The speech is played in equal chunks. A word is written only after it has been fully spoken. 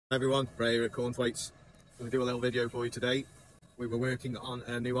Hi everyone, Ray here at Cornthwaite. I'm going to do a little video for you today. We were working on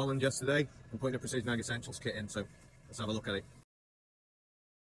a new Holland yesterday and putting a Precision Ag Essentials kit in, so let's have a look at it.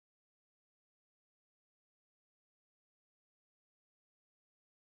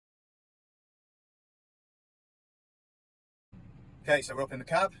 Okay, so we're up in the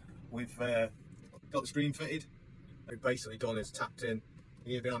cab. We've got the screen fitted. What we've basically done is tapped in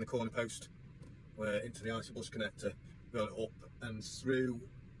here behind the corner post. We're into the IC bus connector, got it up and through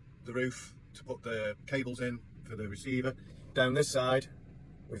the roof to put the cables in for the receiver. Down this side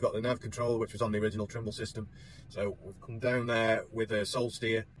we've got the nav controller, which was on the original Trimble system, so we've come down there with a sole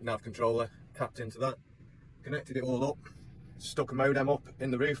steer nav controller tapped into that, connected it all up, stuck a modem up in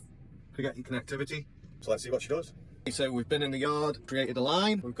the roof to get your connectivity. So let's see what she does. So we've been in the yard, created a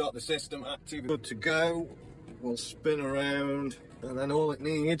line, we've got the system active, good to go. We'll spin around and then all it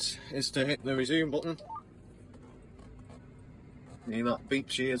needs is to hit the resume button. And that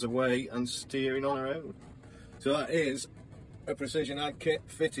beeps years away and steering on her own. So that is a Precision Ag kit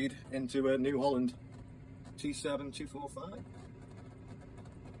fitted into a New Holland T7245.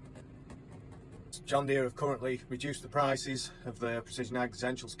 John Deere have currently reduced the prices of the Precision Ag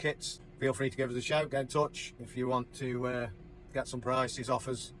Essentials kits. Feel free to give us a shout, get in touch if you want to get some prices off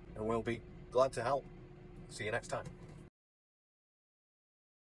us, and we'll be glad to help. See you next time.